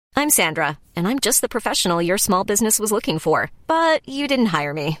I'm Sandra, and I'm just the professional your small business was looking for. But you didn't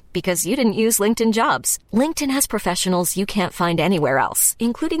hire me because you didn't use LinkedIn Jobs. LinkedIn has professionals you can't find anywhere else,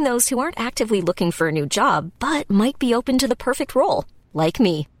 including those who aren't actively looking for a new job, but might be open to the perfect role, like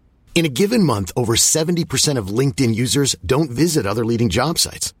me. In a given month, over 70% of LinkedIn users don't visit other leading job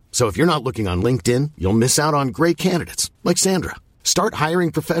sites. So if you're not looking on LinkedIn, you'll miss out on great candidates like Sandra. Start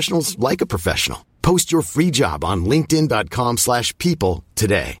hiring professionals like a professional. Post your free job on linkedin.com/people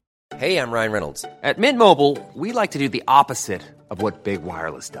today. Hey, I'm Ryan Reynolds. At Mint Mobile, we like to do the opposite of what Big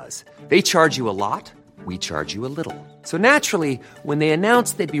Wireless does. They charge you a lot, we charge you a little. So naturally, when they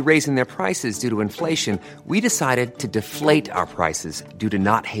announced they'd be raising their prices due to inflation, we decided to deflate our prices due to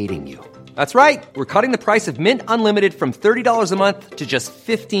not hating you. That's right. We're cutting the price of Mint Unlimited from $30 a month to just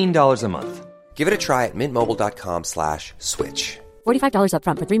 $15 a month. Give it a try at mintmobile.com/switch. $45 up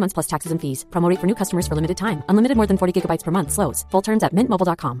front for 3 months plus taxes and fees. Promo rate for new customers for limited time. Unlimited more than 40 gigabytes per month. Slows full terms at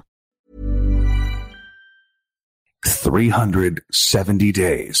mintmobile.com. 370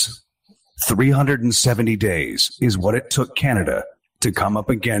 days. 370 days is what it took Canada to come up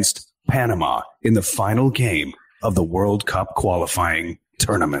against Panama in the final game of the World Cup qualifying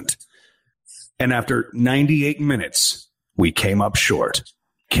tournament. And after 98 minutes, we came up short.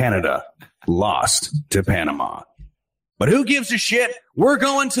 Canada lost to Panama. But who gives a shit? We're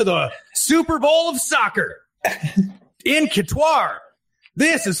going to the Super Bowl of soccer in Qatar.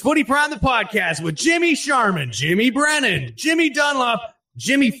 This is Footy Prime, the podcast with Jimmy Sharman, Jimmy Brennan, Jimmy Dunlop,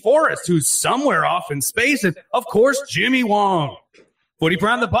 Jimmy Forrest, who's somewhere off in space, and, of course, Jimmy Wong. Footy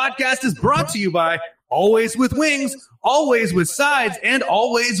Prime, the podcast, is brought to you by Always with Wings, Always with Sides, and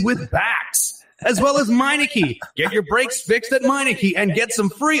Always with Backs, as well as Meineke. Get your brakes fixed at Meineke and get some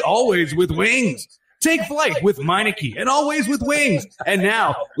free Always with Wings. Take flight with Meineke and Always with Wings. And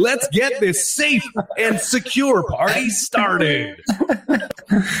now, let's get this safe and secure party started.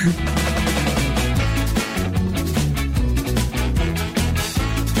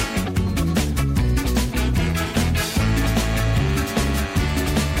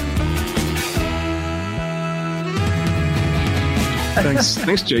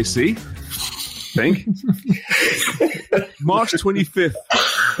 Thanks, JC. March 25th.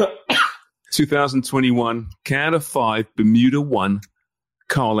 2021, Canada 5, Bermuda 1,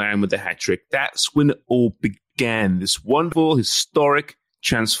 Carl Aaron with the hat trick. That's when it all began. This wonderful, historic,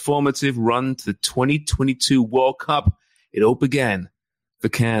 transformative run to the 2022 World Cup. It all began for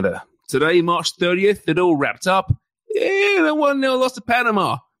Canada. Today, March 30th, it all wrapped up. Yeah, 1-0 lost to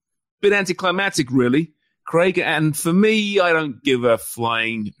Panama. Bit anticlimactic, really. Craig, and for me, I don't give a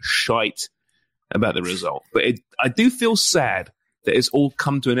flying shite about the result. But I do feel sad that it's all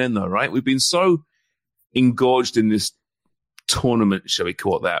come to an end, though, right? We've been so engorged in this tournament, shall we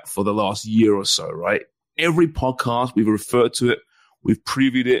call it that, for the last year or so, right? Every podcast, we've referred to it, we've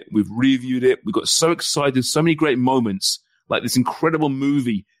previewed it, we've reviewed it. We got so excited, so many great moments, like this incredible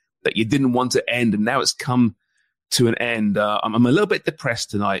movie that you didn't want to end, and now it's come to an end. I'm a little bit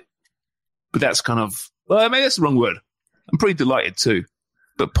depressed tonight, but that's kind of, well, maybe that's the wrong word. I'm pretty delighted too.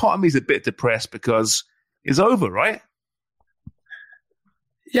 But part of me is a bit depressed because it's over, right?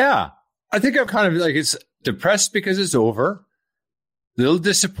 Yeah, I think I'm kind of like, it's depressed because it's over. A little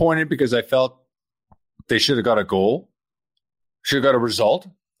disappointed because I felt they should have got a goal, should have got a result.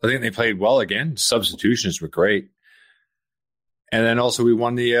 I think they played well again. Substitutions were great. And then also we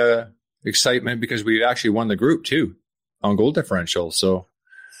won the excitement because we actually won the group too on goal differential. So,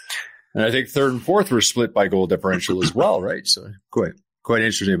 and I think third and fourth were split by goal differential as well, right? So quite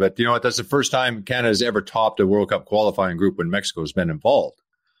interesting. But you know what? That's the first time Canada's ever topped a World Cup qualifying group when Mexico's been involved.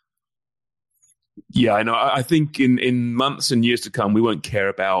 Yeah, I know. I think in months and years to come, we won't care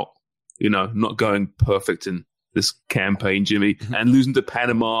about, not going perfect in this campaign, Jimmy, and losing to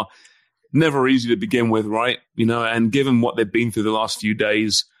Panama. Never easy to begin with, right? And given what they've been through the last few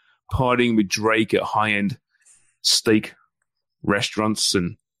days, partying with Drake at high-end steak restaurants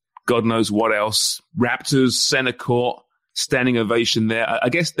and God knows what else, Raptors, center court, standing ovation there. I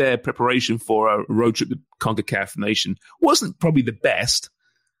guess their preparation for a road trip to CONCACAF nation wasn't probably the best.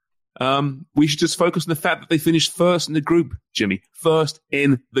 We should just focus on the fact that they finished first in the group, Jimmy. First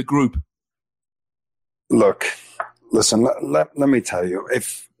in the group. Look, listen, let me tell you,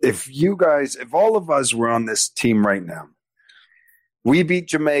 if all of us were on this team right now, we beat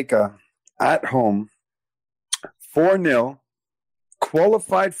Jamaica at home 4-0,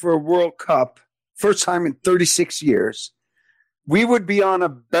 qualified for a World Cup, first time in 36 years, we would be on a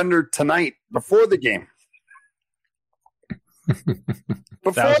bender tonight before the game.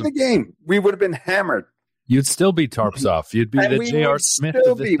 Before the game, we would have been hammered. You'd still be tarps off. You'd be the J.R. Smith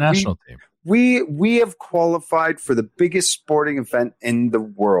of this national team. We have qualified for the biggest sporting event in the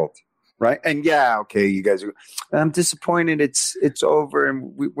world, right? And okay, you guys are. I'm disappointed. It's over,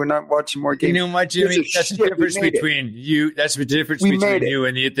 and we're not watching more games. You know what, Jimmy? That's the difference between you. That's the difference between you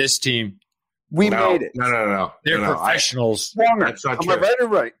and this team. We made it. No. They're professionals. That's not true. Am I right or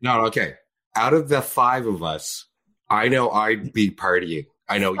right? No, okay. Out of the 5 of us, I know I'd be partying.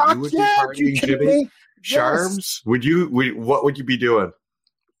 I know you would be partying, Jimmy. Charms, what would you be doing?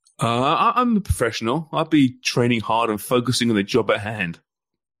 I'm a professional. I'll be training hard and focusing on the job at hand.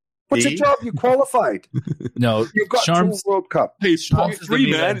 What's your job? You qualified. No, You've got Charms, 2 World Cup. Hey, it's pot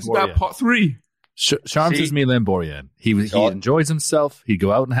 3, man. It's about pot 3. Charms is Milan Borjan. He enjoys himself. He'd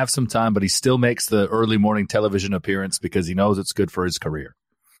go out and have some time, but he still makes the early morning television appearance because he knows it's good for his career.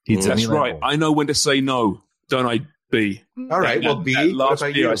 That's right. I know when to say no, don't I, B? All right. Well, B, last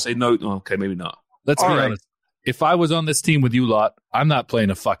year I say no. Okay, maybe not. Let's be honest. If I was on this team with you lot, I'm not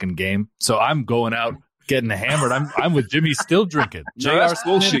playing a fucking game. So I'm going out getting hammered. I'm with Jimmy still drinking. No, that's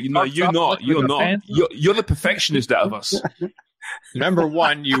bullshit. You're not. You're the perfectionist out of us. Number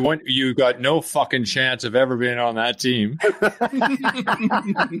one, you got no fucking chance of ever being on that team.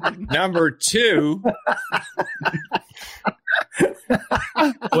 Number 2.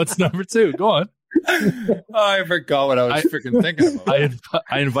 What's number 2? Go on. I forgot what I was freaking thinking about.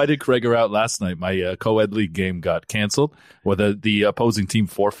 I invited Kreger out last night. My co-ed league game got canceled, where the opposing team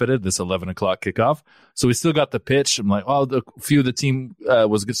forfeited this 11 o'clock kickoff. So we still got the pitch. I'm like, a few of the team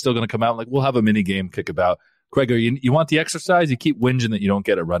was still going to come out. I'm like, we'll have a mini game kickabout. Kreger, you want the exercise? You keep whinging that you don't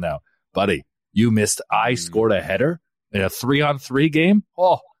get a run out. Buddy, you missed. I scored a header in a 3-on-3 game.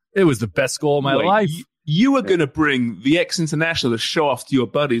 Oh, it was the best goal of my life. You were going to bring the ex-international to show off to your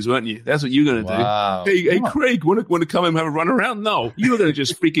buddies, weren't you? That's what you were going to do. Hey, Craig, want to come and have a run around? No, you were going to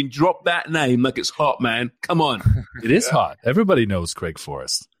just freaking drop that name like it's hot, man. Come on. It is hot. Everybody knows Craig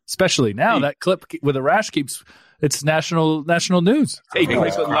Forrest, especially now. That clip with a rash it's national news. Hey,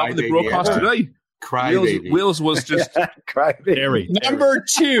 Craig got loud in the broadcast today. Wills was just Terry. Number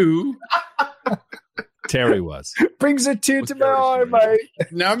 2. Terry was. Brings a tear to my eye,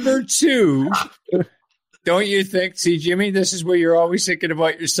 mate. Number 2. Don't you think? See, Jimmy, this is where you're always thinking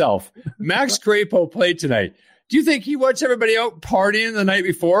about yourself. Max Crapo played tonight. Do you think he wants everybody out partying the night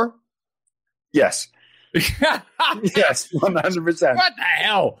before? Yes. Yes, 100%. What the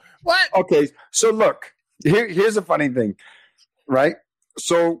hell? What? Okay, so look, here's a funny thing, right?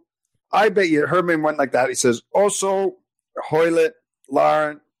 So I bet you Herdman went like that. He says, also, Hoylett,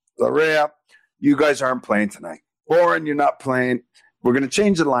 Lauren, Larea, you guys aren't playing tonight. Warren, you're not playing. We're going to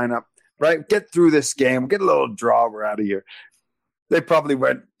change the lineup, right? Get through this game. Get a little draw. We're out of here. They probably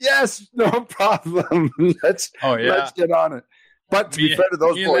went, yes, no problem. Let's get on it. But to be fair to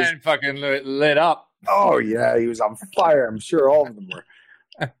those boys, fucking lit up. Oh, yeah, he was on fire. I'm sure all of them were.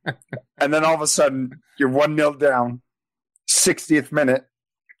 And then all of a sudden, you're 1-0 down, 60th minute.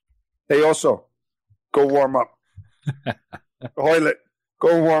 Hey, also, go warm up. Hoylett,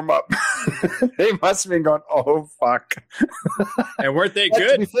 go warm up. They must have been going, oh, fuck. And weren't they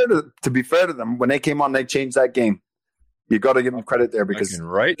good? To be fair to them, when they came on, they changed that game. You got to give them credit there because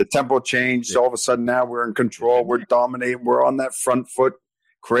the tempo changed. All of a sudden, now we're in control. We're dominating. We're on that front foot,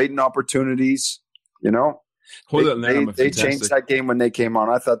 creating opportunities. You know, they changed that game when they came on.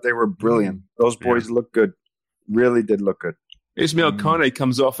 I thought they were brilliant. Those boys look good. Really did look good. Ismail Kane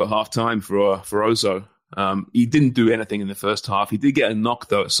comes off at halftime for Ozo. He didn't do anything in the first half. He did get a knock,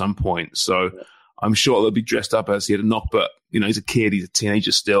 though, at some point. So I'm sure they'll be dressed up as he had a knock. But, he's a kid. He's a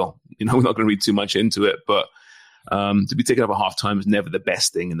teenager still. We're not going to read too much into it. But to be taken up at halftime is never the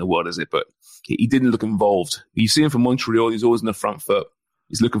best thing in the world, is it? But he didn't look involved. You see him from Montreal. He's always in the front foot.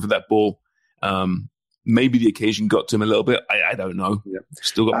 He's looking for that ball. Maybe the occasion got to him a little bit. I don't know. Yeah.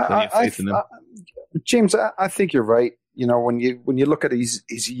 Still got plenty of faith in him. James, I think you're right. When you look at it, he's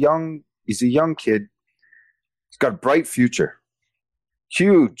a young kid. He's got a bright future.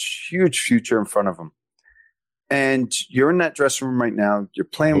 Huge future in front of him. And you're in that dressing room right now. You're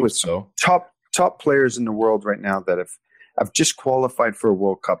playing with some top players in the world right now that have just qualified for a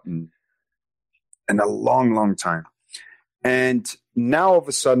World Cup in a long, long time. And now all of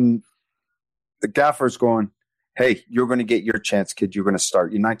a sudden, the gaffer's going, hey, you're going to get your chance, kid. You're going to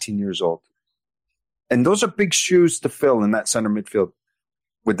start. You're 19 years old. And those are big shoes to fill in that center midfield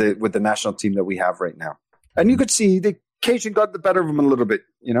with the national team that we have right now. And you could see the occasion got the better of him a little bit.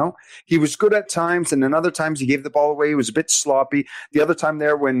 He was good at times, and then other times he gave the ball away. He was a bit sloppy. The other time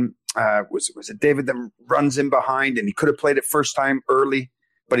there when was it David that runs in behind, and he could have played it first time early,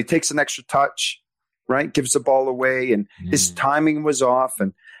 but he takes an extra touch, right? Gives the ball away, and his timing was off.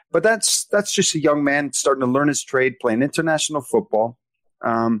 But that's just a young man starting to learn his trade, playing international football.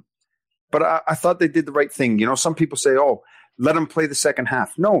 But I thought they did the right thing. You know, some people say, "Oh, let him play the second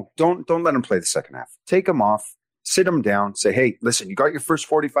half." No, don't let him play the second half. Take him off, sit him down, say, "Hey, listen, you got your first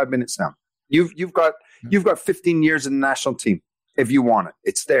 45 minutes now. You've got 15 years in the national team. If you want it,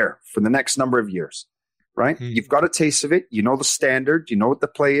 it's there for the next number of years, right? You've got a taste of it. You know the standard. You know what the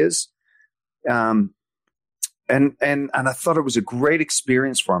play is." And I thought it was a great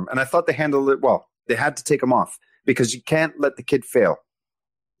experience for him. And I thought they handled it well. They had to take him off because you can't let the kid fail.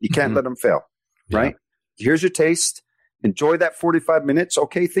 You can't let him fail, right? Here's your taste. Enjoy that 45 minutes.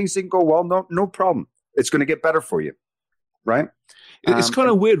 Okay, things didn't go well. No problem. It's going to get better for you, right? It's kind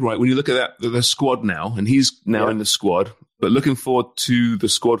of weird, right? When you look at the squad now, and he's now in the squad, but looking forward to the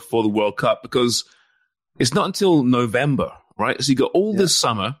squad for the World Cup because it's not until November, right? So you got all this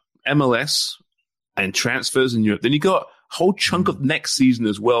summer, MLS and transfers in Europe. Then you got a whole chunk of next season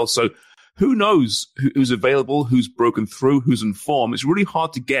as well. So who knows who's available, who's broken through, who's in form? It's really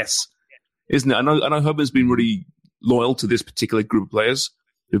hard to guess, isn't it? I know Herdman's been really loyal to this particular group of players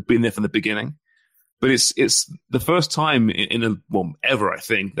who've been there from the beginning. But it's the first time ever, I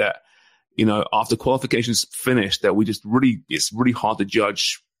think, that, you know, after qualifications finished, that it's really hard to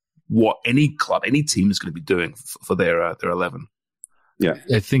judge what any club, any team is going to be doing for their 11. Yeah.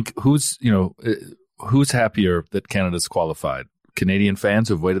 I think who's happier that Canada's qualified? Canadian fans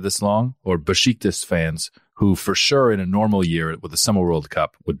who've waited this long, or Besiktas fans who, for sure, in a normal year with the Summer World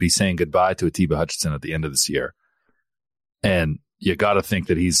Cup, would be saying goodbye to Atiba Hutchinson at the end of this year? And you got to think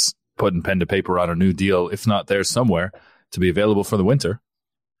that he's putting pen to paper on a new deal, if not there somewhere, to be available for the winter.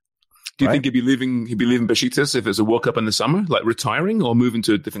 Do you think he'd be leaving Besiktas if it's a World Cup in the summer, like retiring or moving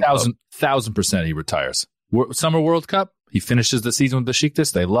to a different club? 1,000% he retires. Summer World Cup, he finishes the season with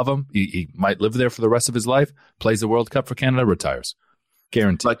Besiktas. They love him. He might live there for the rest of his life, plays the World Cup for Canada, retires.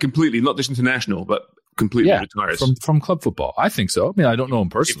 Guaranteed. Like completely, not just international, but completely retires. From club football. I think so. I mean, I don't know him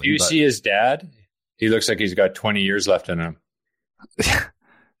personally. If you see his dad, he looks like he's got 20 years left in him.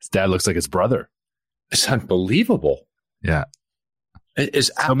 His dad looks like his brother. It's unbelievable. Yeah. It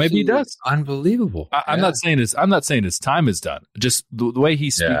is so maybe he does. Unbelievable. I'm not saying his time is done. Just the way he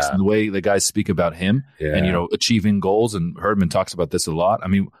speaks and the way the guys speak about him and, you know, achieving goals. And Herdman talks about this a lot. I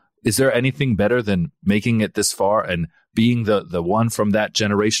mean, is there anything better than making it this far and being the one from that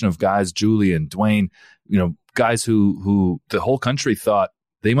generation of guys, Julian, Dwayne, you know, guys who the whole country thought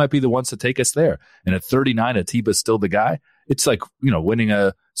they might be the ones to take us there. And at 39, Atiba's still the guy. It's like, you know, winning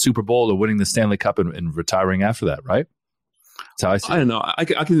a Super Bowl or winning the Stanley Cup and retiring after that, right? That's how I see it. I don't know.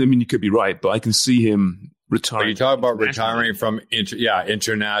 I mean, you could be right, but I can see him retiring. Are you talking about retiring from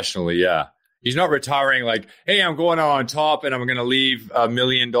internationally? Yeah. He's not retiring like, hey, I'm going on top and I'm going to leave $1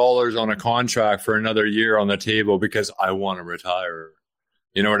 million on a contract for another year on the table because I want to retire.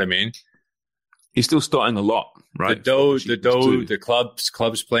 You know what I mean? He's still starting a lot, right? The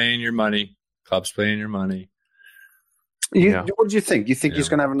club's playing your money. Club's playing your money. What do you think? You think he's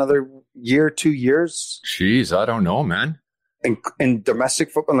going to have another year, 2 years? Jeez, I don't know, man. In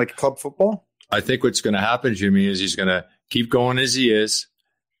domestic football, like club football? I think what's going to happen, Jimmy, is he's going to keep going as he is,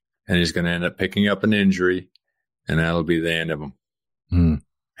 and he's going to end up picking up an injury, and that'll be the end of him.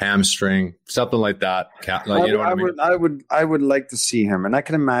 Hamstring, something like that. I would like to see him, and I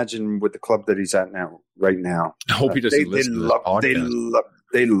can imagine with the club that he's at right now. I hope he doesn't listen to this podcast.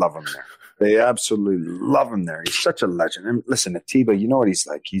 They love him there. They absolutely love him there. He's such a legend. And listen, Atiba, you know what he's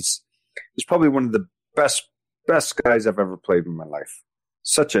like. He's probably one of the best guys I've ever played in my life.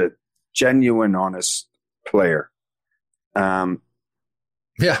 Such a genuine, honest player. I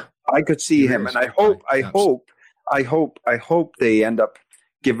could see him, and I hope they end up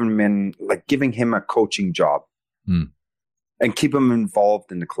giving him a coaching job and keep him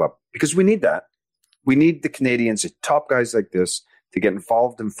involved in the club, because we need that. We need the Canadians, the top guys like this, to get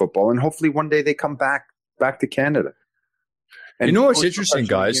involved in football, and hopefully one day they come back to Canada. And you know what's interesting,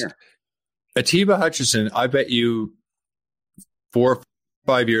 guys? Atiba Hutchinson, I bet you 4 or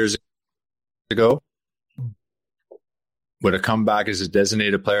 5 years ago would have come back as a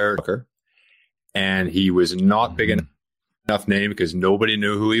designated player, and he was not big enough name because nobody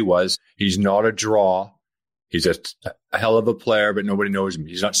knew who he was. He's not a draw. He's a hell of a player, but nobody knows him.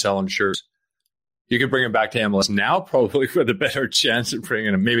 He's not selling shirts. You could bring him back to MLS now, probably with a better chance of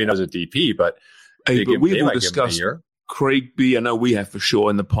bringing him. Maybe not as a DP, but we've all discussed Craig B. I know we have for sure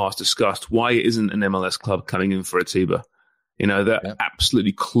in the past discussed why isn't an MLS club coming in for Atiba. You know, they're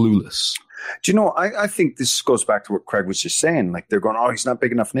absolutely clueless. Do you know, I think this goes back to what Craig was just saying. Like, they're going, oh, he's not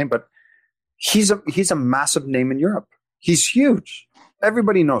big enough name, but he's a massive name in Europe. He's huge.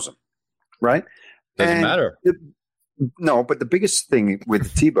 Everybody knows him, right? Doesn't matter. No, but the biggest thing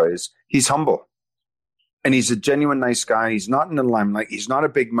with Atiba is he's humble. And he's a genuine nice guy. He's not in the limelight. He's not a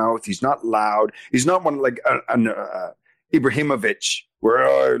big mouth. He's not loud. He's not one like an Ibrahimovic, where,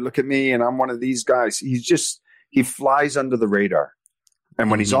 oh, look at me, and I'm one of these guys. He flies under the radar.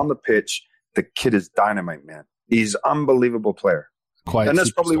 And when he's on the pitch, the kid is dynamite, man. He's an unbelievable player. And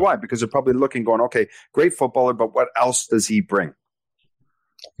that's probably why, because they're probably looking, going, okay, great footballer, but what else does he bring?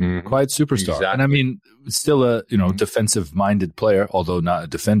 Quiet superstar. Exactly. And I mean, still a defensive-minded player, although not a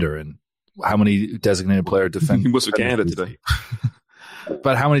defender. And how many designated player defenders? He was for Canada today.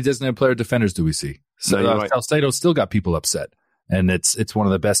 But how many designated player defenders do we see? So Salcedo still got people upset. And it's one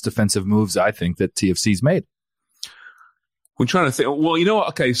of the best defensive moves, I think, that TFC's made. We're trying to think. Well, you know what?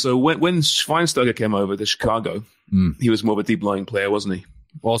 Okay, so when Schweinsteiger came over to Chicago, he was more of a deep-lying player, wasn't he?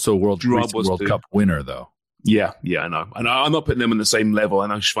 Also a World Cup winner, though. Yeah, I know. And I'm not putting them on the same level. I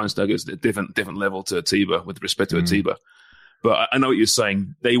know Schweinsteiger is a different level to Atiba with respect to Atiba. But I know what you're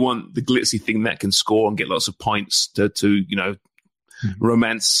saying. They want the glitzy thing that can score and get lots of points to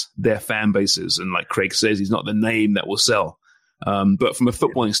romance their fan bases. And like Craig says, he's not the name that will sell. But from a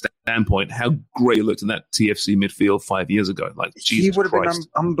footballing standpoint, how great he looked in that TFC midfield 5 years ago. Like, Jesus he would have Christ.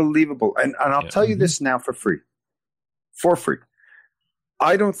 been unbelievable. And I'll tell you this now for free. For free.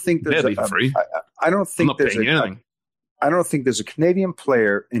 I don't think there's free. I don't think there's I don't think there's a Canadian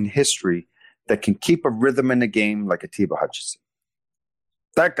player in history that can keep a rhythm in a game like Atiba Hutchinson.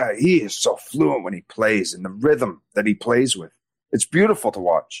 That guy, he is so fluent when he plays, and the rhythm that he plays with. It's beautiful to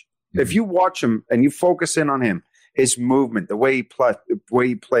watch. Mm-hmm. If you watch him and you focus in on him, his movement, the way he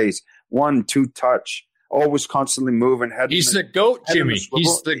plays, 1-2 touch, always constantly moving. He's the GOAT, Jimmy.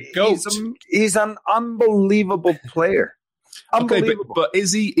 He's the GOAT. He's an unbelievable player. Okay, but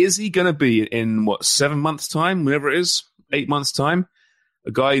is he going to be in 7 months' time, whenever it is, 8 months' time?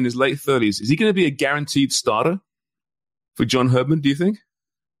 A guy in his late 30s. Is he going to be a guaranteed starter for John Herdman, do you think?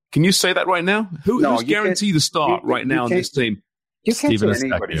 Can you say that right now? Who's guaranteed to start right now on this team? You can't say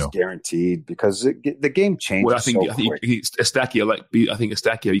anybody's guaranteed because the game changes. Well, I think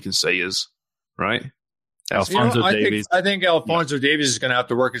Estacio you can say is, right? Alphonso Davies. I think Alphonso Davies is going to have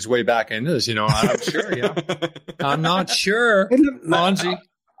to work his way back into this. I'm sure. Yeah, I'm not sure. Fonzie.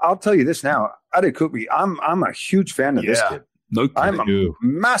 I'll tell you this now. Adekubi, I'm a huge fan of this kid. No, I'm a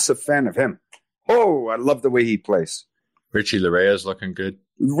massive fan of him. Oh, I love the way he plays. Richie Larea is looking good.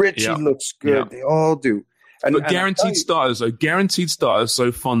 Richie looks good. Yeah. They all do. But guaranteed starters. So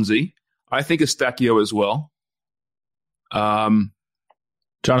Fonzie. I think Estacio as well.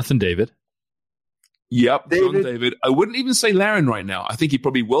 Jonathan David. Yep, John David. I wouldn't even say Larin right now. I think he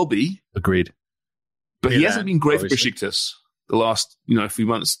probably will be. Agreed. But he hasn't been great for Besiktas the last few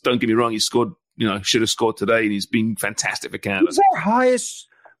months. Don't get me wrong. He scored, should have scored today, and he's been fantastic for Canada. He's our highest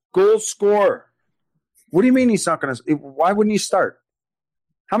goal scorer. What do you mean he's not going to? Why wouldn't he start?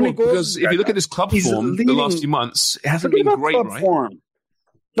 How many goals? Because if you look at his club form the last few months, it hasn't been great, right? Form.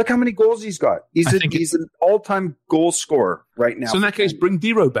 Look how many goals he's got. He's an all-time goal scorer right now. So in that case, bring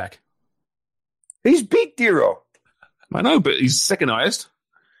Diro back. He's beat Diro. I know, but he's second highest.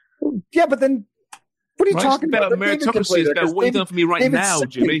 Yeah, but then what are you talking about? Meritocracy is about what you've done for me right now,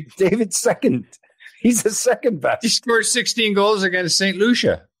 second. Jimmy. David's second. He's the second best. He scored 16 goals against St.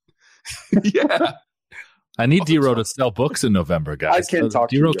 Lucia. Yeah. I need Diro to sell books in November, guys. I can't talk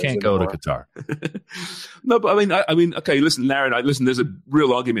to Diro can't go to Qatar. No, but I mean, okay, listen, Larry, there's a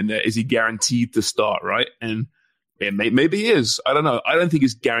real argument there. Is he guaranteed to start, right? And maybe he is. I don't know. I don't think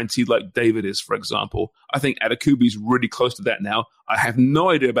he's guaranteed like David is, for example. I think Adekubi's really close to that now. I have no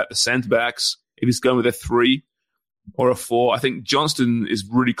idea about the centre-backs, if he's going with a 3 or a 4. I think Johnston is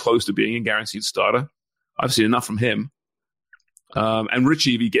really close to being a guaranteed starter. I've seen enough from him. And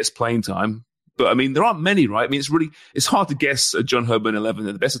Richie, if he gets playing time. But, I mean, there aren't many, right? I mean, it's hard to guess a John Herdman 11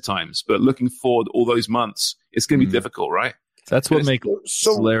 at the best of times. But looking forward all those months, it's going to be difficult, right? That's what makes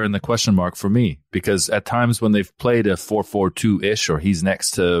Larin the question mark for me, because at times when they've played a 4-4-2-ish or he's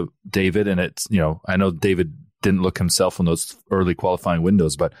next to David, and it's, I know David didn't look himself in those early qualifying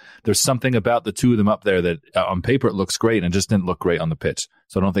windows, but there's something about the two of them up there that on paper it looks great and just didn't look great on the pitch.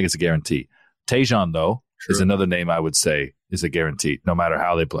 So I don't think it's a guarantee. Tejan, though, is another name I would say is a guarantee, no matter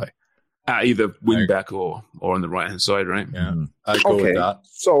how they play. Either wing back or on the right-hand side, right? Yeah, I'd go with that.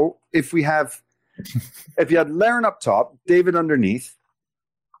 So if you had Larin up top, David underneath,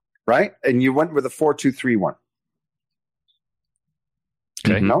 right? And you went with a 4-2-3-1.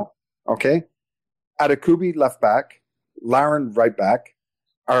 Okay. No? Okay. Adekubi left back, Larin right back,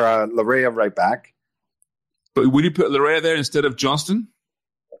 or Larea right back. But would you put Larea there instead of Johnston?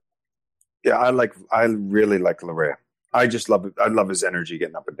 Yeah, I really like Larea. I just love it. I love his energy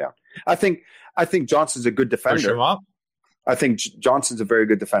getting up and down. I think Johnston's a good defender. Push him up. I think Johnston's a very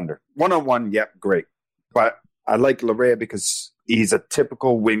good defender. 1-on-1, yep, great. But I like Larea because he's a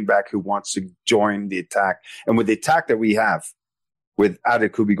typical wingback who wants to join the attack. And with the attack that we have, with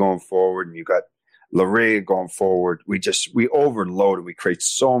Adekubi going forward, and you got Larea going forward, we overload and we create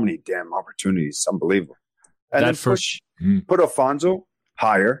so many damn opportunities. It's unbelievable. And then put Alfonso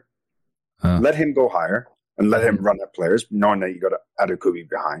higher, let him go higher, and let him run at players, knowing that you got Adekubi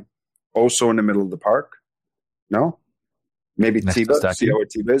behind. Also in the middle of the park. No? Maybe Tiba, see what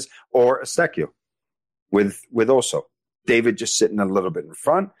Tiba is, or Estequio with Oso. David just sitting a little bit in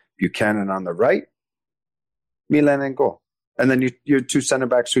front, Buchanan on the right, Milan and goal. And then your two center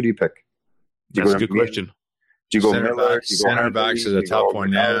backs, who do you pick? That's a good question. Do you go Miller? Center backs is a tough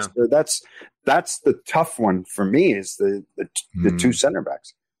one, yeah. That's the tough one for me is the two center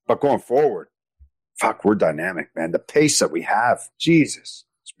backs. But going forward, we're dynamic, man. The pace that we have, Jesus,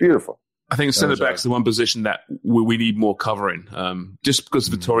 it's beautiful. I think center back's the one position that we need more covering. Just because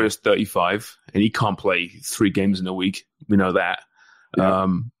Vittoria's 35 and he can't play 3 games in a week, we know that. Yeah.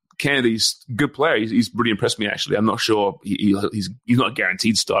 Kennedy's a good player. He's really impressed me, actually. I'm not sure he's not a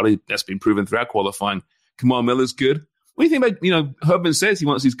guaranteed starter. That's been proven throughout qualifying. Kamal Miller's good. What do you think about, Herdman says he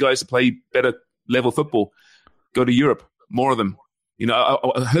wants these guys to play better level football, go to Europe, more of them.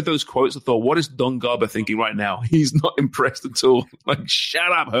 I heard those quotes. I thought, what is Don Garber thinking right now? He's not impressed at all. Like,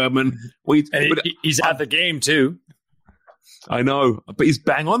 shut up, Herdman. He's at the game, too. I know, but he's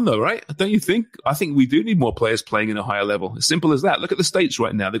bang on, though, right? Don't you think? I think we do need more players playing in a higher level. As simple as that. Look at the States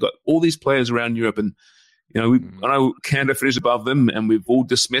right now. They've got all these players around Europe, and I know Canada finished above them, and we've all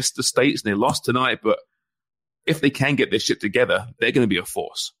dismissed the States, and they lost tonight. But if they can get their shit together, they're going to be a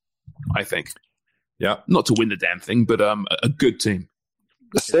force, I think. Yeah, not to win the damn thing, but a good team.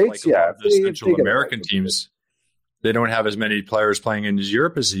 The States, the Central American teams, they don't have as many players playing in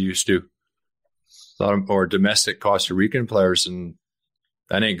Europe as they used to. A lot more domestic Costa Rican players, and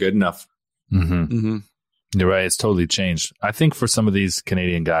that ain't good enough. Mm-hmm. Mm-hmm. You're right. It's totally changed. I think for some of these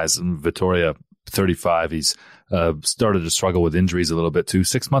Canadian guys, and Vittoria, 35, he's started to struggle with injuries a little bit too.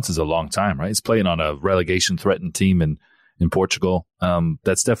 6 months is a long time, right? He's playing on a relegation-threatened team in Portugal.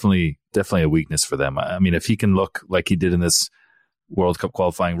 That's definitely a weakness for them. I mean, if he can look like he did in this World Cup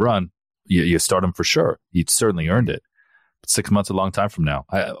qualifying run, you start him for sure. He certainly earned it. 6 months, a long time from now.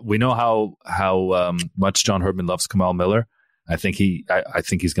 We know how much John Herdman loves Kamal Miller. I think he's going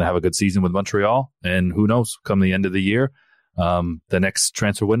to have a good season with Montreal, and who knows? Come the end of the year, the next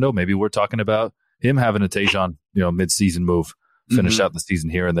transfer window, maybe we're talking about him having a Tejan, mid-season move, finish out the season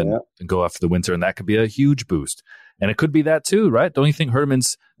here, and then go after the winter, and that could be a huge boost. And it could be that too, right? Don't you think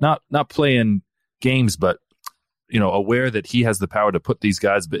Herdman's not playing games, but aware that he has the power to put these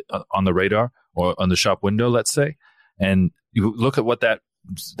guys on the radar or on the shop window, let's say? And you look at what that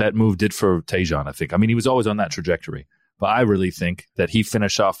move did for Tejan, I think. I mean, he was always on that trajectory. But I really think that he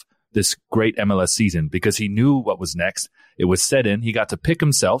finished off this great MLS season because he knew what was next. It was set in. He got to pick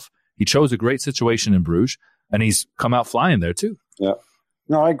himself. He chose a great situation in Bruges, and he's come out flying there too. Yeah.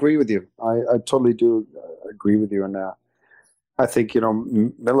 No, I agree with you. I totally do agree with you on that. I think,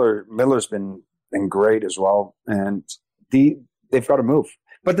 Miller's been great as well. And they've got to move.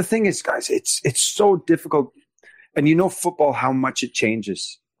 But the thing is, guys, it's so difficult. And football, how much it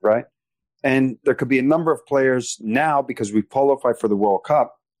changes, right? And there could be a number of players now because we qualify for the World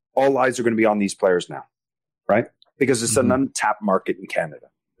Cup. All eyes are going to be on these players now, right? Because it's an untapped market in Canada.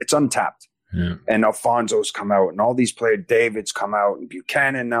 It's untapped. Yeah. And Alfonso's come out and all these players, David's come out and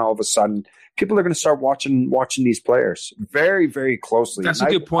Buchanan now all of a sudden. People are going to start watching these players very, very closely. That's a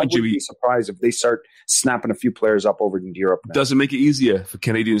good point, Jimmy. I wouldn't be surprised if they start snapping a few players up over in Europe now. Does it make it easier for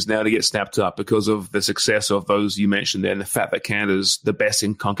Canadians now to get snapped up because of the success of those you mentioned there and the fact that Canada's the best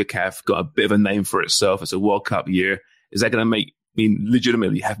in CONCACAF, got a bit of a name for itself. It's a World Cup year. Is that going to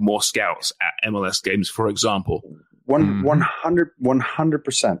legitimately have more scouts at MLS games, for example? 100%.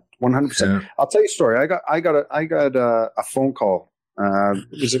 100%. Yeah. I'll tell you a story. I got a phone call.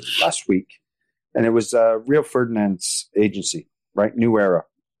 Was it last week? And it was Rio Ferdinand's agency, right? New Era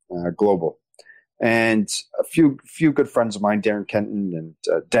Global. And a few good friends of mine, Darren Kenton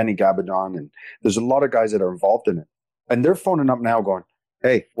and Danny Gabadon, and there's a lot of guys that are involved in it. And they're phoning up now going,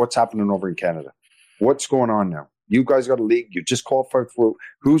 hey, what's happening over in Canada? What's going on now? You guys got a league. You just qualified through.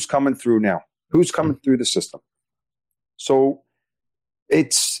 Who's coming through now? Who's coming through the system? So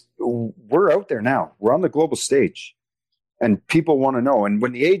we're out there now. We're on the global stage. And people want to know. And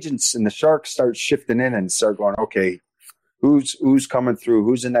when the agents and the Sharks start shifting in and start going, okay, who's coming through?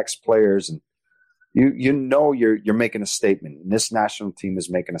 Who's the next players? And you're making a statement. And this national team is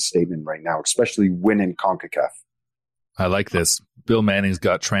making a statement right now, especially winning CONCACAF. I like this. Bill Manning's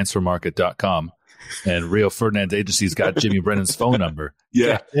got transfermarket.com and Rio Ferdinand's agency's got Jimmy Brennan's phone number.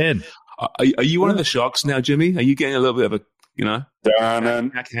 Yeah. Get in. Are you one of the Sharks now, Jimmy? Are you getting a little bit of a,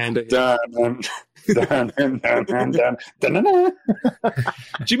 backhander?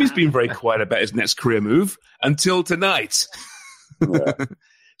 Jimmy's been very quiet about his next career move until tonight. Yeah.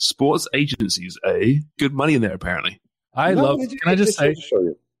 Sports agencies, good money in there, apparently. I love Jimmy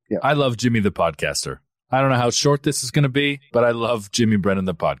the podcaster. I don't know how short this is going to be, but I love Jimmy Brennan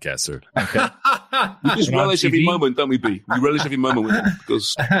the podcaster. Okay, we just relish every moment, don't we, B? We relish every moment with him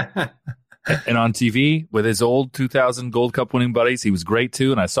because. And on TV with his old 2000 Gold Cup winning buddies, he was great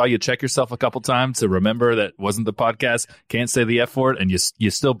too. And I saw you check yourself a couple times to remember that wasn't the podcast. Can't say the F word, and you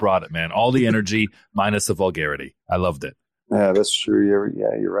still brought it, man. All the energy minus the vulgarity. I loved it. Yeah, that's true.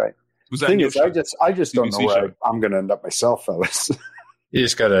 You're right. The thing is, I just don't know where I'm going to end up myself, fellas. You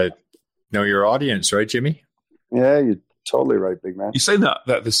just got to know your audience, right, Jimmy? Yeah, you're totally right, big man. You say that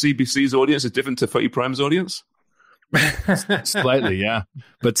the CBC's audience is different to Footy Prime's audience? Slightly, yeah.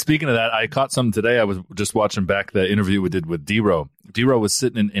 But speaking of that, I caught something today. I was just watching back the interview we did with D-Row. D-Row was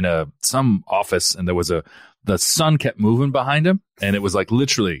sitting in some office, and there was the sun kept moving behind him, and it was like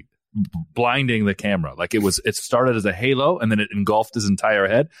literally blinding the camera. Like it started as a halo, and then it engulfed his entire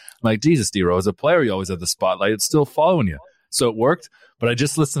head. I'm like, Jesus, D-Row, as a player, you always have the spotlight. It's still following you. So it worked. But I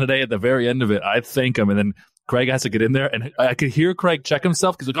just listened today at the very end of it. I thank him, and then Craig has to get in there, and I could hear Craig check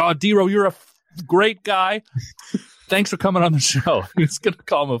himself because like, oh, D-Row, you're a great guy. Thanks for coming on the show. He's going to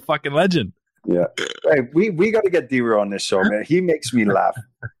call him a fucking legend. Yeah. Hey, we got to get D-Row on this show, man. He makes me laugh.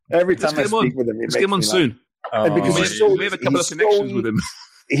 Every time I speak with him, he makes me laugh. Soon. Because we have a couple of connections with him.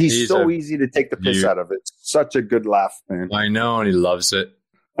 He's so easy to take the piss out of. It's such a good laugh, man. I know, and he loves it.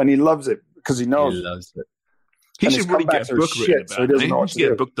 And he loves it because he knows. He loves it. He should really get a book written about it. So he doesn't know what to get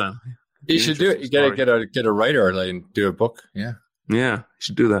do. a book done. You should do it. You got to get a writer and do a book. Yeah. Yeah, you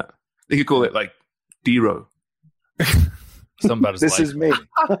should do that. They could call it like D-Row. This is me.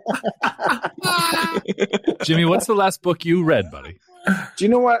 Jimmy, what's the last book you read, buddy? Do you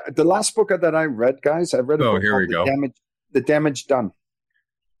know what? The last book that I read, guys, I read a book called The Damage Done.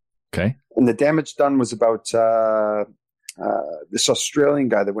 Okay. And The Damage Done was about this Australian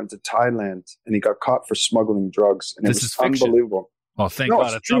guy that went to Thailand, and he got caught for smuggling drugs. And this it was fiction. Unbelievable. Oh, thank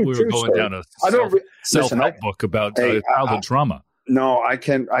God. I thought we were going down a self-help book about childhood trauma. No, I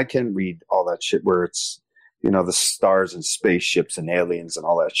can read all that shit where it's, the stars and spaceships and aliens and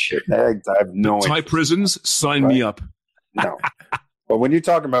all that shit. I have no idea. Thai prisons, sign me up. No. But when you're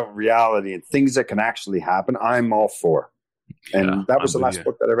talking about reality and things that can actually happen, I'm all for. And that was the last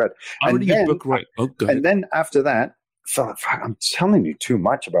book that I read. And then after that, I'm telling you too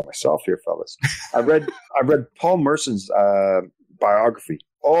much about myself here, fellas. I read Paul Merson's biography.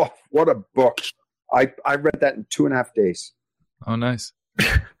 Oh, what a book. I read that in 2.5 days. Oh, nice.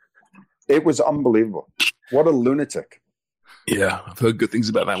 It was unbelievable. What a lunatic. Yeah, I've heard good things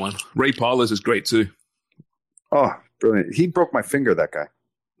about that one. Ray Parler's is great too. Oh, brilliant. He broke my finger, that guy.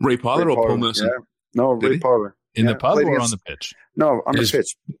 Ray Parler or Paul Merson? Yeah. No, Ray Parler. In the pub or on the pitch? No, on the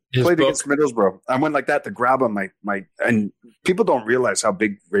pitch. Played against Middlesbrough. I went like that to grab him. And people don't realize how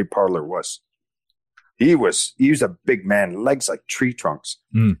big Ray Parler was. He was a big man, legs like tree trunks.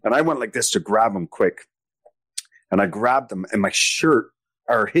 And I went like this to grab him quick. And I grabbed him, and his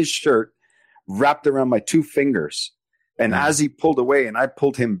shirt wrapped around my 2 fingers. And as he pulled away and I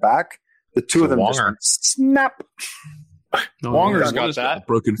pulled him back, the two of them just went snap. Wonger's got that.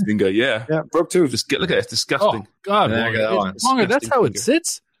 Broken finger, yeah. Yeah, broke 2. Just look at it. It's disgusting. Oh, God. Wonger, that's how it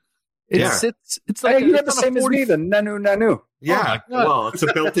sits? It sits. It's like you have the same as me, the nanu. Yeah, well, it's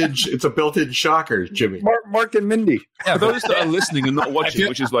a built-in shocker, Jimmy. Mark and Mindy. Yeah, for those that are listening and not watching,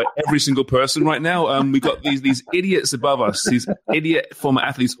 which is like every single person right now, we've got these idiots above us, these idiot former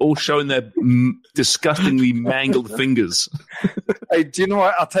athletes, all showing their disgustingly mangled fingers. Hey, do you know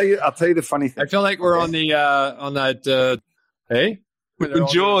what? I'll tell you the funny thing. I feel like we're on the on that. With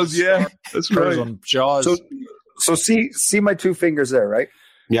Jaws, yeah, that's right. On Jaws. So see my 2 fingers there, right?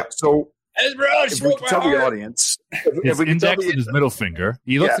 Yeah. So if we can tell the audience, his index and his middle finger.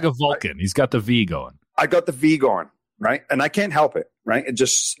 He looks like a Vulcan. He's got the V going. I got the V going, right? And I can't help it, right? It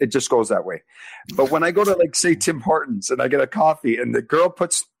just goes that way. But when I go to like say Tim Hortons and I get a coffee and the girl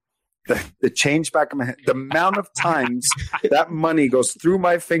puts the change back in my hand, the amount of times that money goes through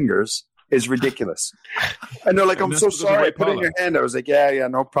my fingers is ridiculous. And they're like, I'm so sorry. Put it in your hand. I was like, yeah,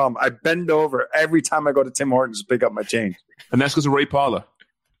 no problem. I bend over every time I go to Tim Hortons to pick up my change. And that's because of Ray Parler.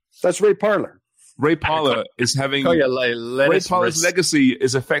 That's Ray Parler. Ray Parler is having Ray Parler's legacy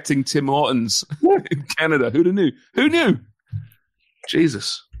is affecting Tim Hortons in Canada. Who knew?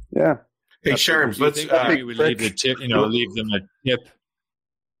 Jesus. Yeah. Hey, Sharms, let's we would leave them a tip.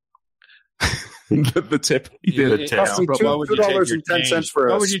 the tip. He did a It tip. cost me $2.10 for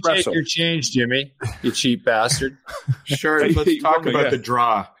a What would you take espresso. your change, Jimmy? You cheap bastard. Sure, let's talk about the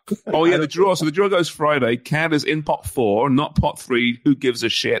draw. Oh, yeah, the draw. So the draw goes Friday. Canada's in pot 4, not pot 3. Who gives a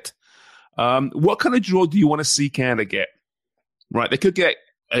shit? What kind of draw do you want to see Canada get? Right, they could get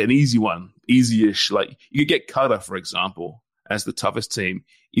an easy one, easy-ish. Like, you could get Qatar, for example, as the toughest team.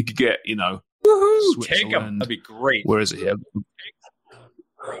 You could get, Take them. That'd be great. Where is it here?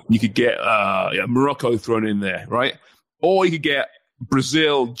 You could get Morocco thrown in there, right? Or you could get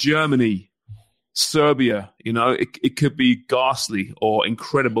Brazil, Germany, Serbia. It could be ghastly or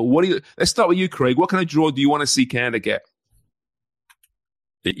incredible. Let's start with you, Craig. What kind of draw do you want to see Canada get?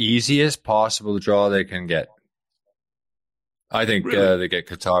 The easiest possible draw they can get. I think they get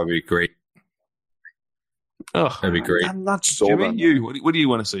Qatar would be great. Oh, that'd be great. I'm not sold Jimmy, on you. What do you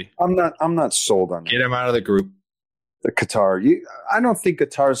want to see? I'm not sold on Get them out of the group. the Qatar. I don't think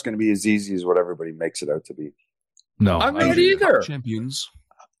Qatar is going to be as easy as what everybody makes it out to be. No, I'm not either. Champions.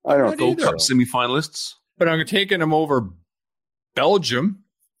 I don't Gold think Cup so. semifinalists. But I'm taking them over Belgium.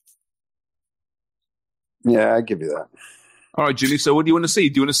 Yeah, I give you that. All right, Jimmy. So, what do you want to see?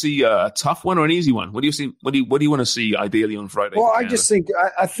 Do you want to see a tough one or an easy one? What do you see? What do you want to see ideally on Friday? Well, for I Canada? just think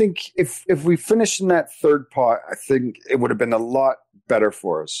I think if we finish in that third pot, I think it would have been a lot better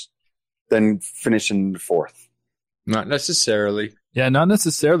for us than finishing fourth. Not necessarily. Yeah, not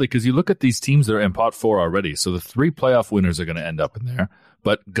necessarily, because you look at these teams that are in pot 4 already. So the 3 playoff winners are going to end up in there.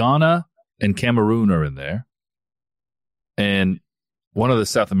 But Ghana and Cameroon are in there. And one of the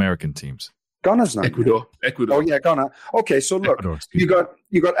South American teams. Ghana's not Ecuador. Oh yeah, Ghana. Okay, so look, Ecuador,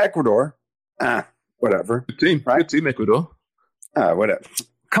 you got Ecuador. Whatever. Good team, right? Good team, Ecuador. Whatever.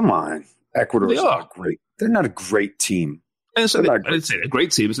 Come on, Ecuador's They are. not great. They're not a great team. And so They're I not great. didn't say they're a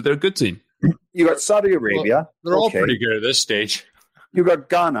great team. I said they're a good team. You got Saudi Arabia. They're all Okay. pretty good at this stage. You got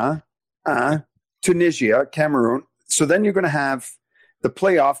Ghana, Tunisia, Cameroon. So then you're going to have the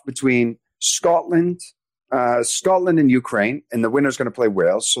playoff between Scotland and Ukraine, and the winner's going to play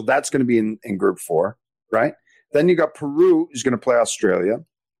Wales. So that's going to be in Group 4, right? Then you got Peru is going to play Australia.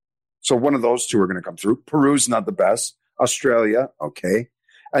 So one of those two are going to come through. Peru's not the best. Australia, okay.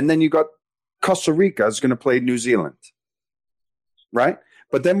 And then you got Costa Rica is going to play New Zealand, right?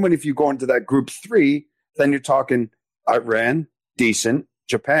 But then if you go into that Group 3, then you're talking Iran, decent.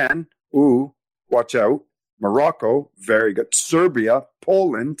 Japan, ooh, watch out. Morocco, very good. Serbia,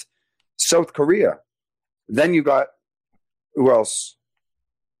 Poland, South Korea. Then you got, who else?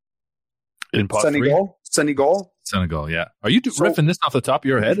 In pot 3? Senegal. Senegal, yeah. Are you riffing this off the top of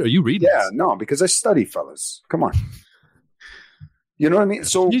your head? Or are you reading Yeah, this? no, because I study, fellas. Come on. You know what I mean?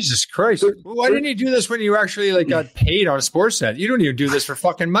 So Jesus Christ. Why didn't you do this when you actually got paid on Sportsnet? You don't even do this for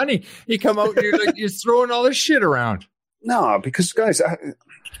fucking money. You come out and you're throwing all this shit around. no, because guys,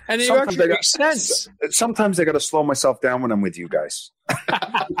 And it sometimes actually I got- makes sense. sometimes I got to slow myself down when I'm with you guys.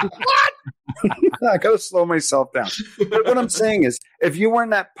 What? I got to slow myself down. But what I'm saying is, if you were in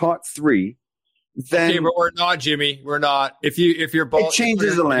that pot 3, then Okay, but we're not, Jimmy. We're not. If your ball It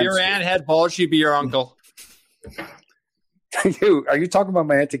changes the if your landscape. aunt had balls, she'd be your uncle. are you talking about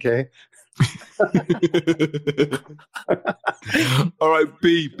my Auntie Kay? All right,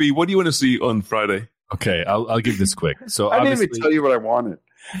 B. What do you want to see on Friday? Okay, I'll give this quick. So I didn't obviously, even tell you what I wanted.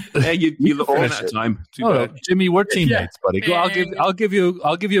 Yeah, you look running out Bullshit. of time. Too no, bad. Jimmy, we're teammates, buddy. Go, I'll give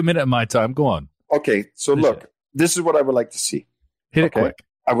you a minute of my time. Go on, Okay, so Finish look, this is what I would like to see. hit Okay. it quick.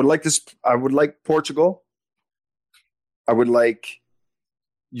 I would like Portugal. I would like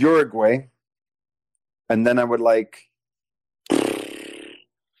Uruguay. And then I would like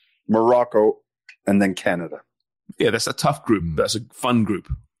Morocco and then Canada. Yeah, that's a tough group. That's a fun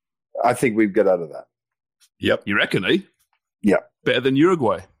group. I think we'd get out of that. Yep. You reckon, eh? Yeah. Better than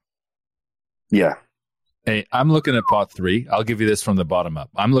Uruguay. Yeah. Hey, I'm looking at pot 3. I'll give you this from the bottom up.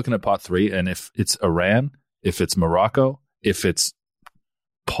 I'm looking at pot 3, and if it's Iran, if it's Morocco, if it's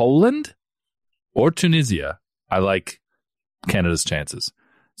Poland or Tunisia, I like Canada's chances.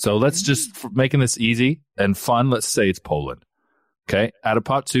 So let's just, for making this easy and fun, let's say it's Poland. Okay? Out of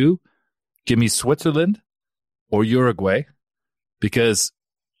pot 2, give me Switzerland or Uruguay, because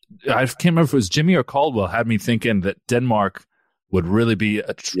I can't remember if it was Jimmy or Caldwell had me thinking that Denmark would really be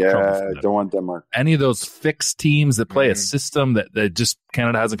a trouble Yeah, for I them. don't want Denmark. Any of those fixed teams that play a system that just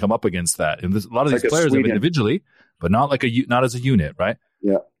Canada hasn't come up against that. And a lot of Like these a players have Sweden. individually, but not not as a unit, right?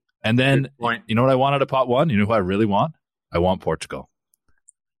 Yeah. And then Good point. you know what I want out of pot 1? You know who I really want? I want Portugal.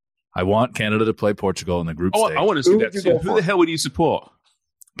 I want Canada to play Portugal in the group Oh, stage. I want to see Who that would you too. go Who for? the hell would you support?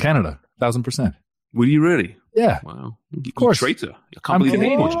 Canada, 1,000%. Will you really? Yeah. Wow. Of course. Traitor. I can't believe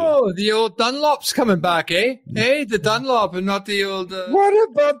it. Oh, the old Dunlop's coming back, eh? Hey, the Dunlop and not the old... What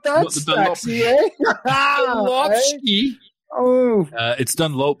about that, Staxy, eh? Dunlopski. Oh. It's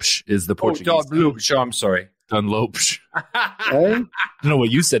Dunlopsh is the Portuguese. Dunlopsh, I'm sorry. Dunlopsh. Eh? I don't know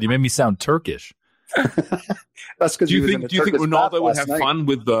what you said. You made me sound Turkish. That's because Do you think Ronaldo would have fun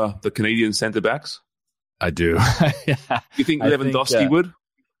with the Canadian centre backs? I do. Yeah. You think Lewandowski would?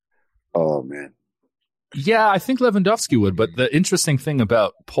 Oh, man. Yeah, I think Lewandowski would. But the interesting thing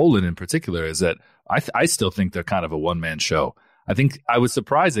about Poland in particular is that I still think they're kind of a one-man show. I think I was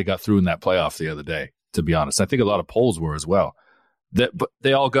surprised they got through in that playoff the other day, to be honest. I think a lot of Poles were as well. But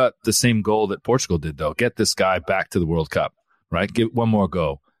they all got the same goal that Portugal did, though. Get this guy back to the World Cup, right? Give one more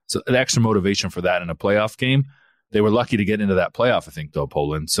go. So an extra motivation for that in a playoff game. They were lucky to get into that playoff, I think, though,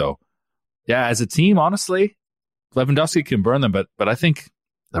 Poland. So, yeah, as a team, honestly, Lewandowski can burn them. But I think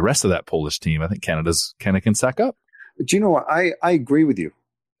the rest of that Polish team, I think Canada can stack up. Do you know what? I agree with you,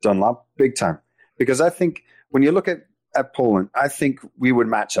 Dunlop, big time. Because I think when you look at Poland, I think we would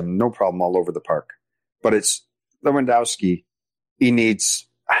match them, no problem, all over the park. But it's Lewandowski. He needs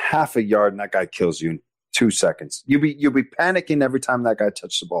half a yard, and that guy kills you in 2 seconds. You'll be panicking every time that guy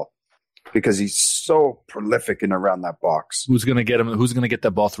touches the ball because he's so prolific in around that box. Who's going to get him? Who's going to get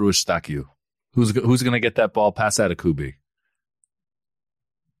that ball through Eustachiou? Who's going to get that ball past out of Kubi?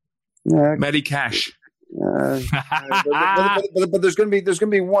 Matty Cash. But there's going to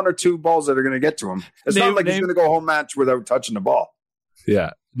be one or two balls that are going to get to him. It's not like he's going to go home match without touching the ball.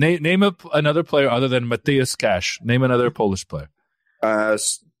 Yeah. Name another player other than Matthias Cash. Name another Polish player.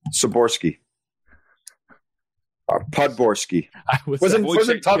 Saborski. Podborski.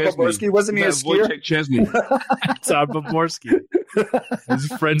 Wasn't Todd Podborski? Wasn't he a skier? Wojciech Chesney. Todd Podborski. He's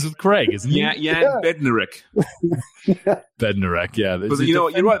friends with Craig, isn't he? Yeah. Bednarek. Bednarek, yeah. But you know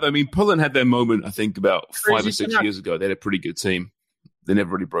what? You're right. I mean, Poland had their moment, I think, about 5 or 6 years ago. They had a pretty good team. They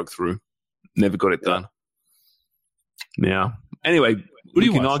never really broke through. Never got it done. Yeah. Anyway, we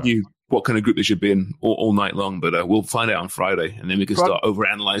can argue what kind of group they should be in all night long, but we'll find out on Friday, and then we can start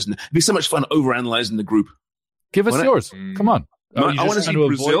overanalyzing. It'd be so much fun overanalyzing the group. Give us yours. Come on. I want to see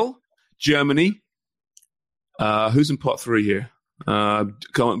Brazil, Germany. Who's in pot 3 here? Come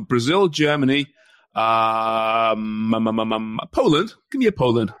on, Brazil, Germany, Poland. Give me a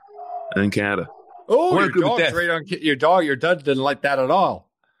Poland, and then Canada. Oh, your dad didn't like that at all.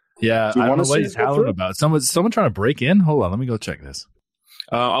 Yeah, I don't know what he's howling about. Someone trying to break in? Hold on, let me go check this.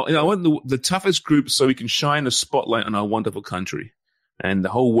 I want the toughest group so we can shine a spotlight on our wonderful country. And the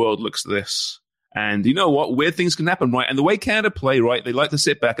whole world looks at this. And you know what? Weird things can happen, right? And the way Canada play, right? They like to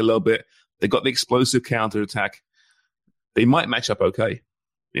sit back a little bit. They got the explosive counterattack. They might match up okay.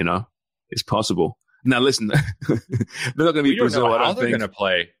 You know, it's possible. Now, listen, they're not going to be Brazil. I don't think. How they're going to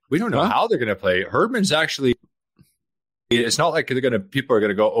play. We don't know how they're going to play. Herdman's actually. It's not like people are going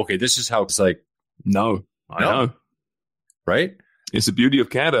to go, okay, this is how it's like. No, I know. Right? It's the beauty of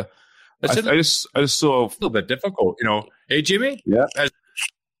Canada. I just saw a little bit difficult, you know. Hey, Jimmy? Yeah. Such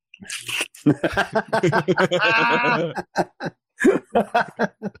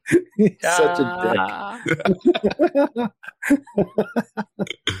a dick.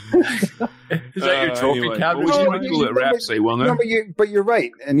 Is that your trophy cabinet? But you're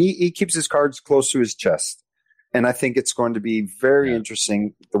right. And he keeps his cards close to his chest. And I think it's going to be very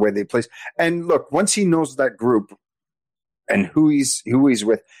interesting the way they play. And look, once he knows that group and who he's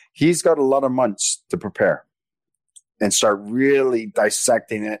with, he's got a lot of months to prepare and start really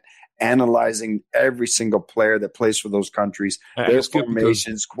dissecting it, analyzing every single player that plays for those countries, their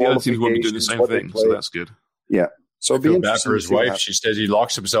formations, qualifications, the other teams won't be doing the same thing, so that's good. Yeah. So it'll be bad for his wife. She says he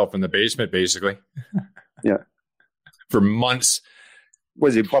locks himself in the basement, basically. Yeah. For months.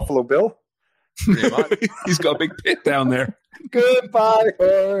 Was he Buffalo Bill? He's got a big pit down there. Goodbye,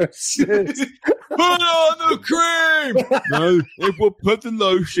 horses. Put on the cream. No, it will put the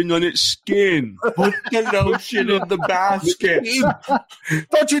lotion on its skin. Put the lotion in the basket.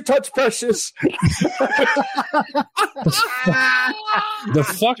 Don't you touch Precious. The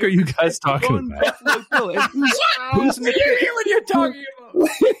fuck are you guys talking about? Who's in the pit? What you're talking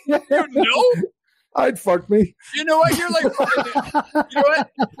about? You know? I'd fuck me. You know what? You're like fucking, you know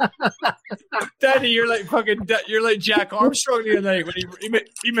what? Daddy, you're like Jack Armstrong the other night when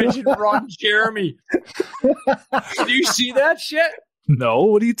he mentioned Ron Jeremy. Did you see that shit? No,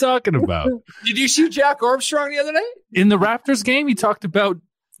 what are you talking about? Did you see Jack Armstrong the other night? In the Raptors game, he talked about...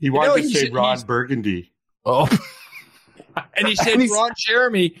 He wanted to say Ron Burgundy. Oh, and he said Ron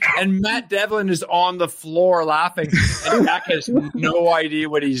Jeremy, and Matt Devlin is on the floor laughing, and Jack has no idea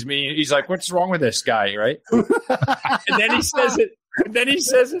what he's meaning. He's like, "What's wrong with this guy?" Right? And then he says it. And then he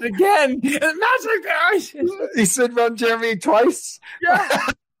says it again. And Matt's like, he said Ron Jeremy twice. yeah.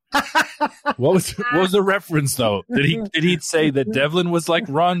 What was the reference though? Did he say that Devlin was like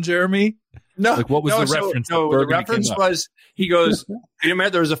Ron Jeremy? No. Like what was the reference? No, the reference was he goes, you remember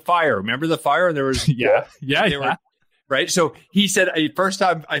there was a fire. Remember the fire? And there was yeah. Were, right. So he said, first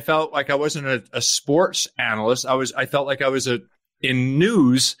time I felt like I wasn't a sports analyst. I felt like I was in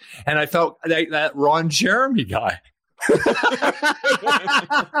news, and I felt like that Ron Jeremy guy.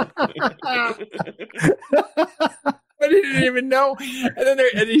 But he didn't even know, and then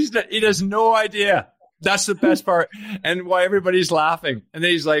he has no idea. That's the best part, and why everybody's laughing. And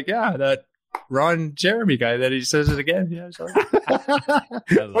then he's like, "Yeah, that Ron Jeremy guy." That he says it again. Yeah, sorry.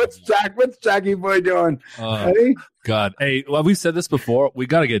 What's Jackie boy doing? Hey? God, hey, well, we've said this before. We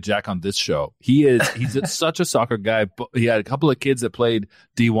got to get Jack on this show. He's such a soccer guy. But he had a couple of kids that played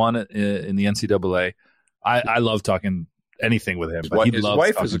D1 in the NCAA. I love talking anything with him. But his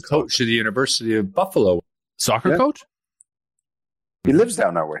wife is a coach at the University of Buffalo. Soccer coach? He lives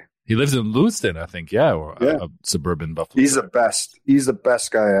down that way. He lives in Lewiston, I think. Yeah, or suburban Buffalo. He's the best. He's the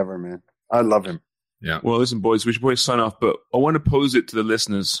best guy ever, man. I love him. Yeah. Well, listen, boys, we should probably sign off, but I want to pose it to the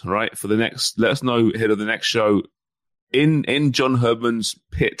listeners, right? For the next, let us know ahead of the next show. In John Herdman's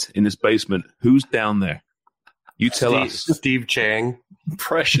pit in his basement, who's down there? You tell us. Steve Chang.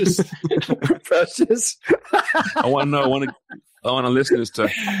 Precious. Precious. I want to know. I want our listeners to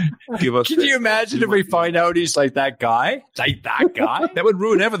give us. Can you imagine if we find out he's like that guy? Like that guy? That would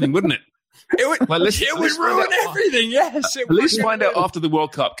ruin everything, wouldn't it? It would ruin everything. Yes. At least find out after the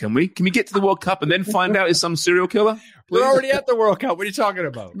World Cup. Can we? Can we get to the World Cup and then find out is some serial killer? We're already at the World Cup. What are you talking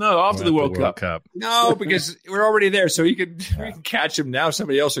about? No, after the World Cup. No, because we're already there. So we can catch him now.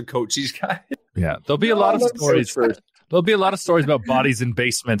 Somebody else will coach these guys. Yeah, there'll be a lot of stories. There'll be a lot of stories about bodies in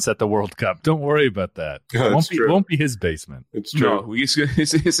basements at the World Cup. Don't worry about that. It won't be his basement. It's true. No, it's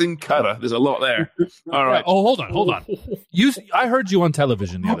in Qatar. There's a lot there. All right. Oh, hold on. I heard you on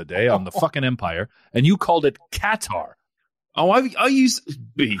television the other day on the fucking Empire, and you called it Qatar. Oh, I use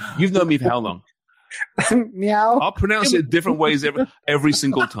B. You've known me for how long? Meow. I'll pronounce it different ways every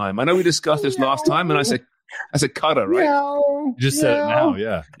single time. I know we discussed this last time, and I said Qatar, right? Meow. You just said it now,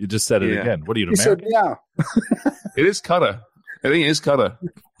 yeah. You just said it again. What are you, American? Said meow. It is Qatar. I think it is Qatar.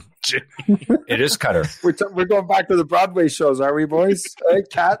 It is Qatar. We're going back to the Broadway shows, are we, boys? Hey,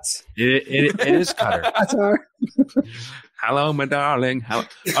 cats. It is Qatar. Hello, my darling.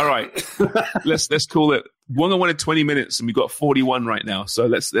 All right, let's call it. Wonga wanted 20 minutes, and we've got 41 right now. So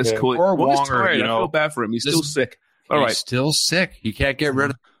let's call it. Or Wonger, I feel bad for him. He's still sick. All right, still sick. He can't get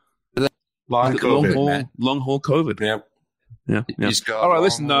rid of that long haul COVID. Yeah. All right,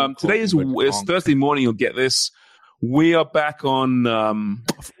 listen. Today is Thursday morning. You'll get this. We are back on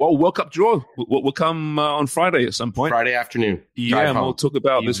World Cup draw. We'll come on Friday at some point. Friday afternoon. Yeah, and we'll talk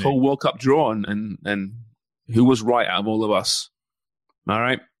about this whole World Cup draw and who was right out of all of us. All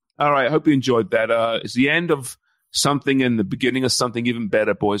right. I hope you enjoyed that. It's the end of something and the beginning of something even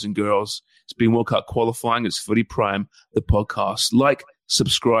better, boys and girls. It's been World Cup qualifying. It's Footy Prime, the podcast. Like,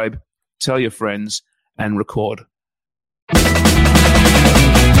 subscribe, tell your friends, and record.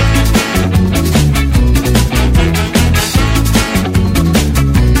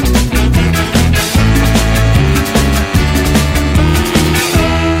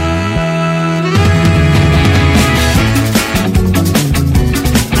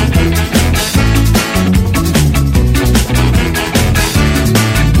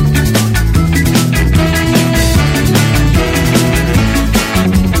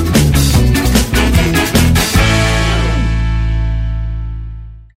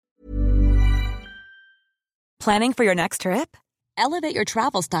 Planning for your next trip? Elevate your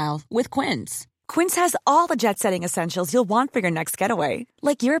travel style with Quince. Quince has all the jet-setting essentials you'll want for your next getaway,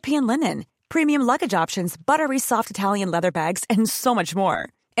 like European linen, premium luggage options, buttery soft Italian leather bags, and so much more.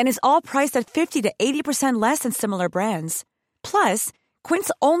 And is all priced at 50 to 80% less than similar brands. Plus, Quince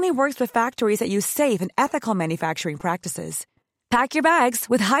only works with factories that use safe and ethical manufacturing practices. Pack your bags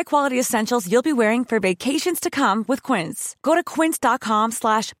with high-quality essentials you'll be wearing for vacations to come with Quince. Go to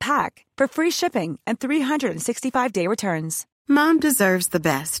quince.com/pack for free shipping and 365-day returns. Mom deserves the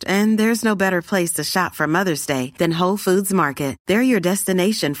best, and there's no better place to shop for Mother's Day than Whole Foods Market. They're your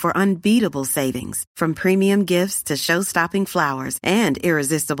destination for unbeatable savings, from premium gifts to show-stopping flowers and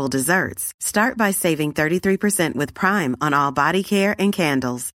irresistible desserts. Start by saving 33% with Prime on all body care and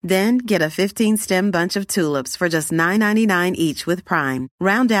candles. Then get a 15-stem bunch of tulips for just $9.99 each with Prime.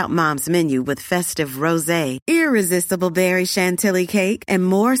 Round out Mom's menu with festive rosé, irresistible berry chantilly cake, and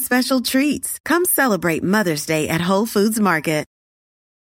more special treats. Come celebrate Mother's Day at Whole Foods Market.